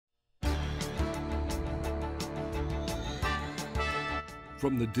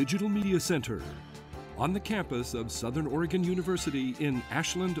from the Digital Media Center on the campus of Southern Oregon University in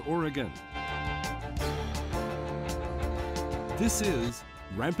Ashland, Oregon. This is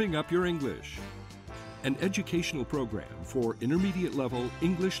Ramping Up Your English, an educational program for intermediate level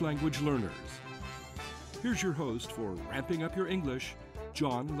English language learners. Here's your host for Ramping Up Your English,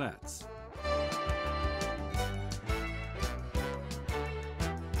 John Letts.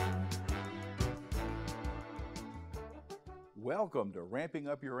 Welcome to Ramping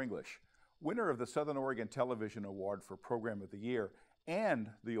Up Your English, winner of the Southern Oregon Television Award for Program of the Year and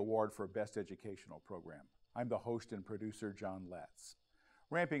the Award for Best Educational Program. I'm the host and producer, John Letts.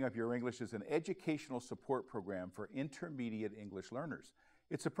 Ramping Up Your English is an educational support program for intermediate English learners.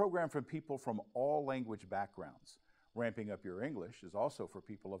 It's a program for people from all language backgrounds. Ramping Up Your English is also for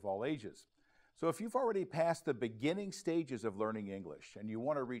people of all ages. So if you've already passed the beginning stages of learning English and you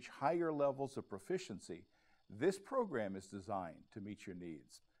want to reach higher levels of proficiency, this program is designed to meet your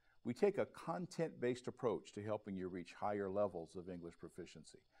needs. We take a content-based approach to helping you reach higher levels of English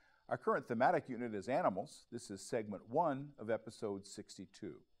proficiency. Our current thematic unit is animals. This is segment 1 of episode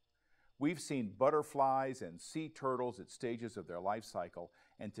 62. We've seen butterflies and sea turtles at stages of their life cycle,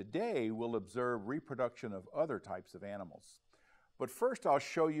 and today we'll observe reproduction of other types of animals. But first I'll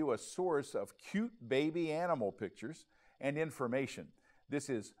show you a source of cute baby animal pictures and information. This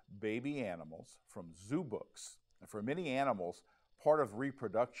is Baby Animals from Zoo Books. And for many animals, part of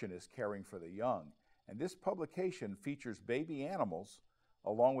reproduction is caring for the young. And this publication features baby animals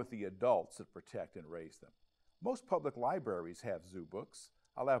along with the adults that protect and raise them. Most public libraries have zoo books.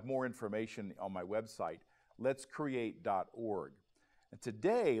 I'll have more information on my website, letscreate.org. And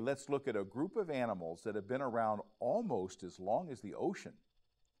today, let's look at a group of animals that have been around almost as long as the ocean.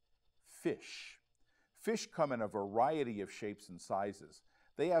 Fish. Fish come in a variety of shapes and sizes.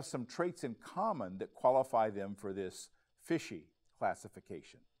 They have some traits in common that qualify them for this fishy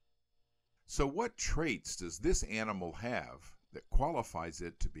classification. So what traits does this animal have that qualifies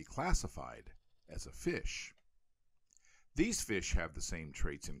it to be classified as a fish? These fish have the same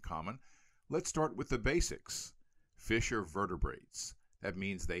traits in common. Let's start with the basics. Fish are vertebrates. That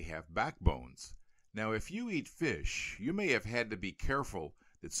means they have backbones. Now, if you eat fish, you may have had to be careful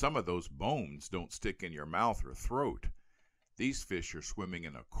that some of those bones don't stick in your mouth or throat. These fish are swimming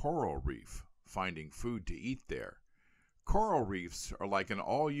in a coral reef, finding food to eat there. Coral reefs are like an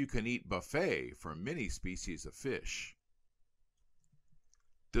all-you-can-eat buffet for many species of fish.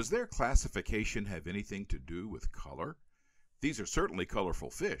 Does their classification have anything to do with color? These are certainly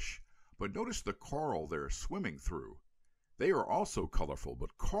colorful fish, but notice the coral they're swimming through. They are also colorful,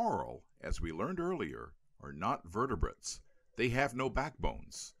 but coral, as we learned earlier, are not vertebrates. They have no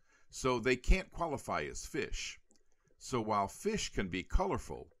backbones, so they can't qualify as fish. So while fish can be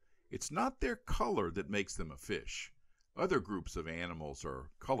colorful, it's not their color that makes them a fish. Other groups of animals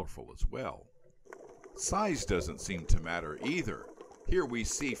are colorful as well. Size doesn't seem to matter either. Here we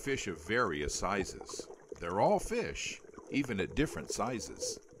see fish of various sizes. They're all fish, even at different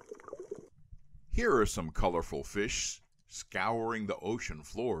sizes. Here are some colorful fish scouring the ocean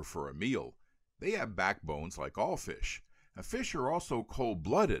floor for a meal. They have backbones like all fish. Fish are also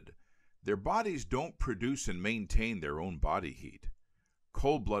cold-blooded. Their bodies don't produce and maintain their own body heat.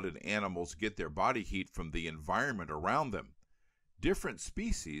 Cold-blooded animals get their body heat from the environment around them. Different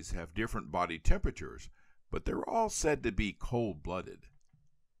species have different body temperatures, but they're all said to be cold-blooded.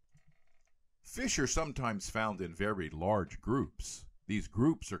 Fish are sometimes found in very large groups. These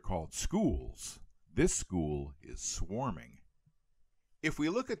groups are called schools. This school is swarming. If we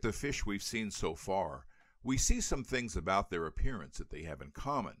look at the fish we've seen so far, we see some things about their appearance that they have in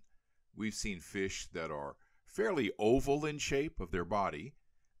common. We've seen fish that are fairly oval in shape of their body.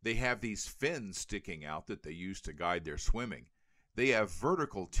 They have these fins sticking out that they use to guide their swimming. They have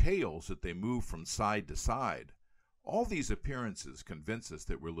vertical tails that they move from side to side. All these appearances convince us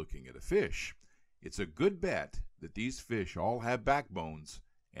that we're looking at a fish. It's a good bet that these fish all have backbones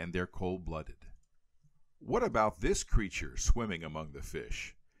and they're cold-blooded. What about this creature swimming among the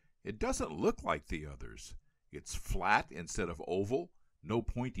fish? It doesn't look like the others. It's flat instead of oval, no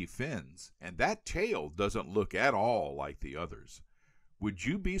pointy fins, and that tail doesn't look at all like the others. Would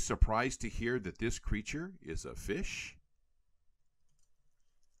you be surprised to hear that this creature is a fish?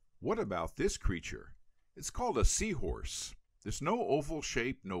 What about this creature? It's called a seahorse. There's no oval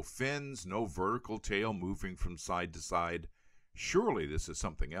shape, no fins, no vertical tail moving from side to side. Surely this is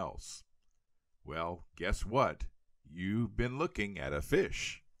something else. Well, guess what? You've been looking at a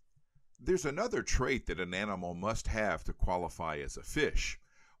fish. There's another trait that an animal must have to qualify as a fish.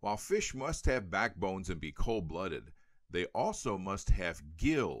 While fish must have backbones and be cold-blooded, they also must have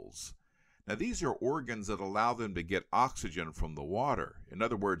gills. Now, these are organs that allow them to get oxygen from the water. In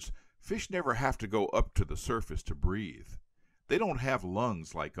other words, fish never have to go up to the surface to breathe. They don't have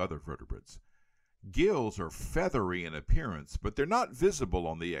lungs like other vertebrates. Gills are feathery in appearance, but they're not visible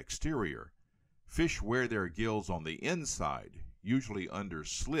on the exterior. Fish wear their gills on the inside, usually under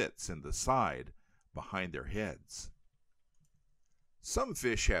slits in the side, behind their heads. Some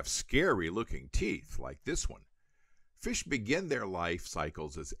fish have scary-looking teeth, like this one. Fish begin their life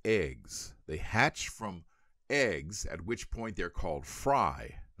cycles as eggs. They hatch from eggs, at which point they're called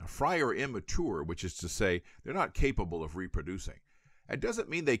fry. Now, fry are immature, which is to say they're not capable of reproducing. That doesn't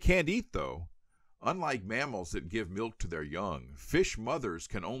mean they can't eat, though. Unlike mammals that give milk to their young, fish mothers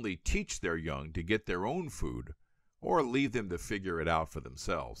can only teach their young to get their own food or leave them to figure it out for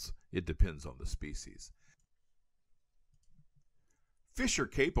themselves. It depends on the species. Fish are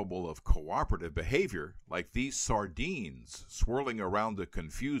capable of cooperative behavior, like these sardines swirling around to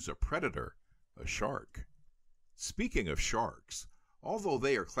confuse a predator, a shark. Speaking of sharks, although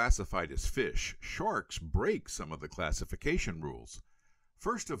they are classified as fish, sharks break some of the classification rules.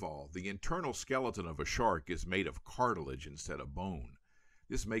 First of all, the internal skeleton of a shark is made of cartilage instead of bone.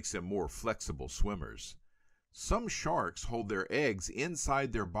 This makes them more flexible swimmers. Some sharks hold their eggs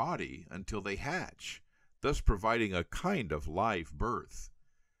inside their body until they hatch, thus providing a kind of live birth.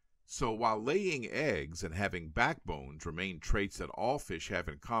 So while laying eggs and having backbones remain traits that all fish have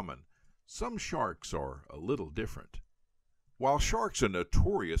in common, some sharks are a little different. While sharks are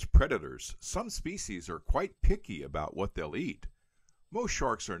notorious predators, some species are quite picky about what they'll eat. Most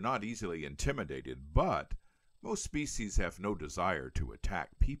sharks are not easily intimidated, but most species have no desire to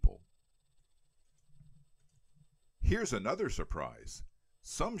attack people. Here's another surprise.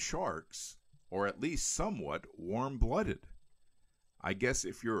 Some sharks are at least somewhat warm-blooded. I guess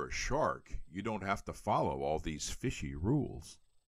if you're a shark, you don't have to follow all these fishy rules.